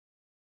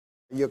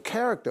Your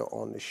character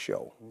on the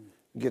show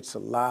gets a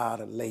lot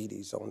of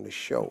ladies on the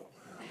show.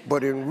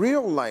 But in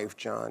real life,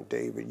 John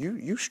David,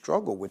 you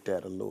struggle with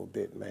that a little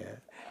bit, man.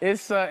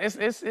 It's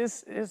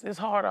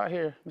hard out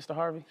here, Mr.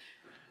 Harvey.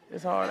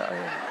 It's hard out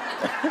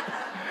here.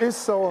 It's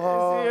so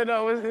hard.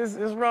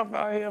 It's rough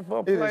out here for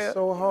a player. It is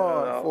so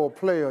hard for a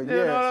player, yes.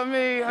 You know what I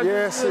mean?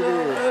 Yes, it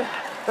is.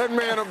 That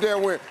man up there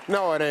went,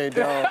 no, it ain't,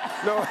 dog.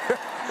 No.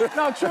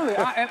 No, truly,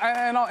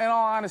 in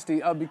all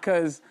honesty,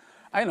 because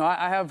I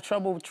have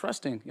trouble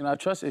trusting. I have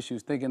trust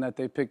issues, thinking that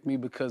they picked me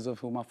because of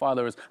who my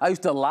father is. I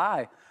used to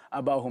lie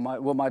about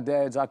what my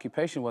dad's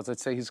occupation was. I'd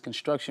say he's a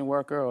construction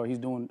worker, or he's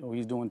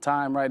doing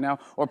time right now,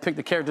 or pick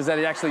the characters that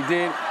he actually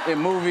did in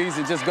movies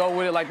and just go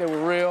with it like they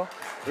were real.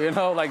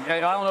 Like I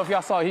don't know if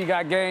y'all saw He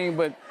Got Game,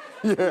 but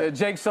yeah.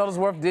 Jake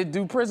Shuttlesworth did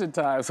do prison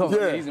time, so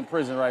yeah. He's in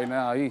prison right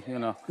now.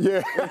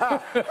 Yeah.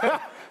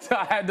 So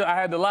I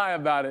had to lie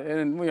about it,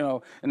 and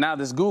and now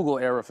this Google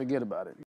era, forget about it.